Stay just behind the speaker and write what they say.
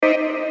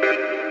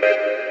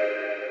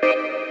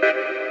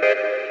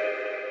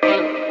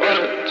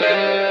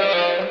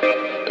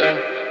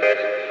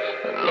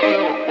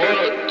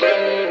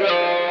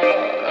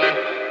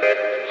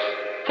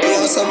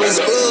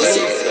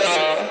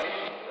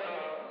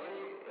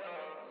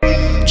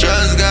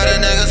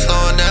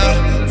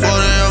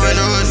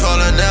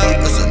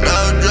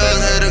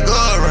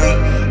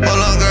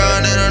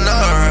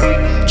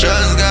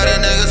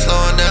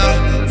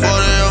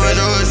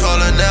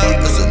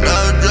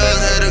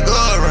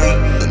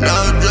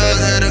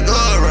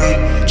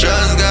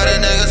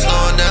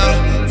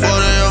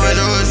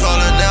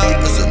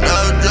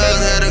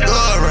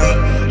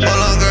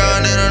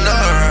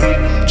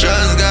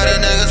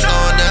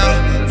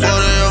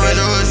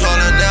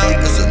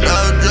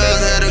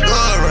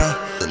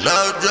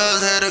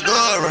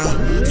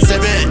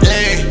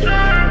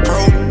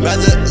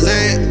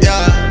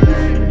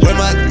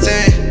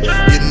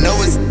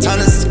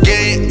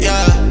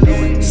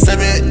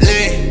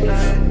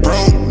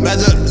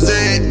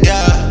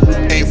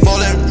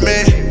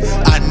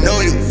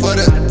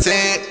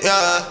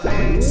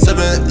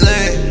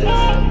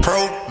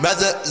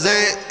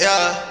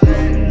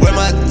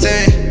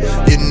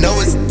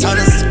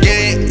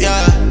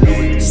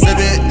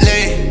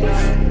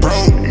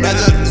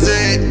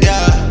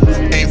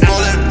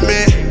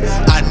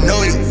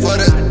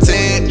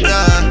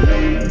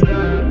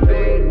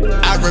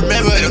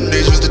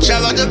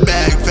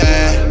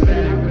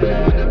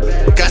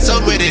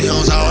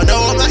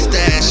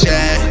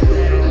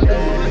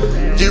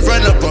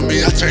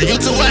I turn you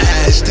to a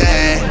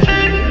hashtag.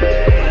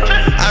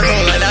 I'm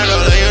rolling,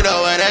 you know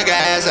what I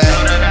got say.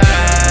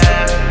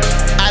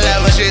 I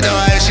love what she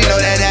doing, she know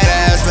that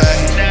ass back.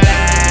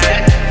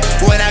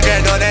 When I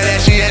get on that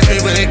ass, she asked me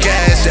with the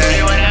cash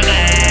say.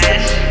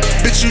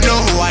 Bitch, you know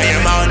who I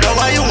am, I don't know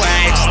why you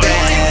ask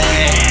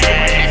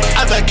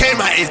that. I became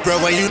my ace,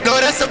 bro, when you know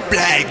that's a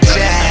blackjack.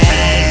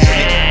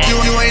 You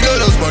ain't know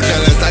those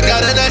bordellas, I got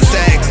in a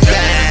sex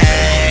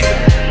bag.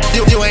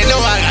 You ain't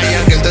know I got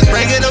youngins that's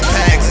bringing the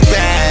packs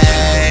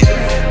back.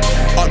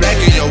 All black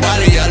in your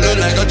wallet, I look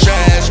like a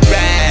trash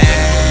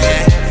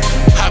bag.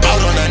 Hop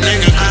out on a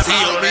nigga, cause he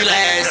on me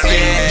last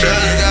year.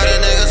 Just got a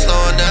nigga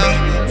slowing down.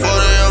 40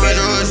 on Range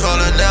Rover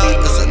falling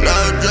down. It's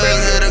another drug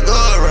hit to go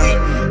around.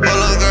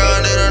 Hold up, girl,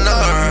 I need to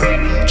know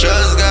her.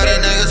 Just got a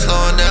nigga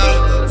slowing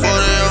down. 40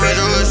 on Range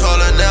Rover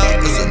falling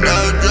down. It's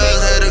another drug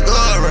hit to go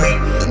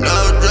around.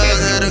 Another drug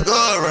hit to go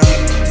around.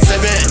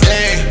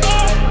 7A,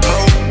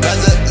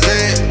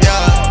 promethazine,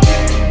 yeah.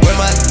 With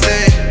my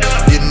thing,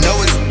 you know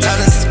it's time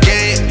to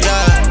skate,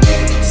 yeah.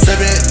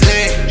 7A,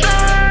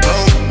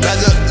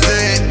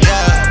 promethazine,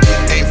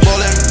 yeah. Ain't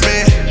fooling me,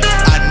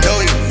 I know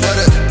you for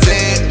the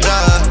team,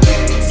 yeah.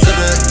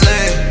 7A,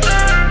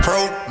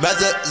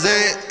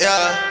 promethazine,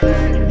 yeah.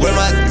 With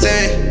my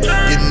thing,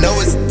 you know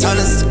it's time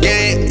to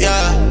skate,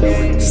 yeah.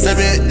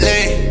 7A,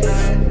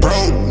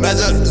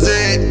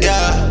 promethazine,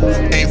 yeah.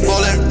 Ain't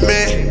fooling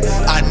me,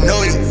 I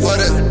know you for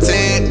the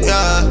team,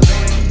 yeah.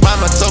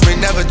 Mama told me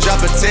never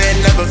drop a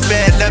 10, never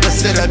fed, never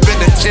sit up in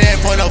the gym.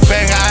 Point no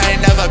finger, I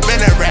ain't never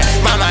been a rat.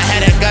 Mama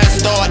had a gun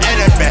store and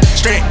a vet.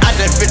 Straight out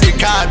the 50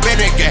 car,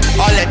 been again.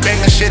 All that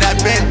banger shit, I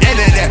been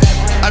into that.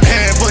 I'm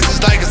hearing voices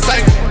like a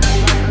cycle.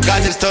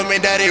 God just told me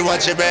that he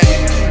wants you back.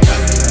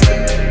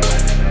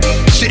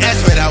 She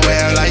asked me that way,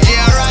 I'm like,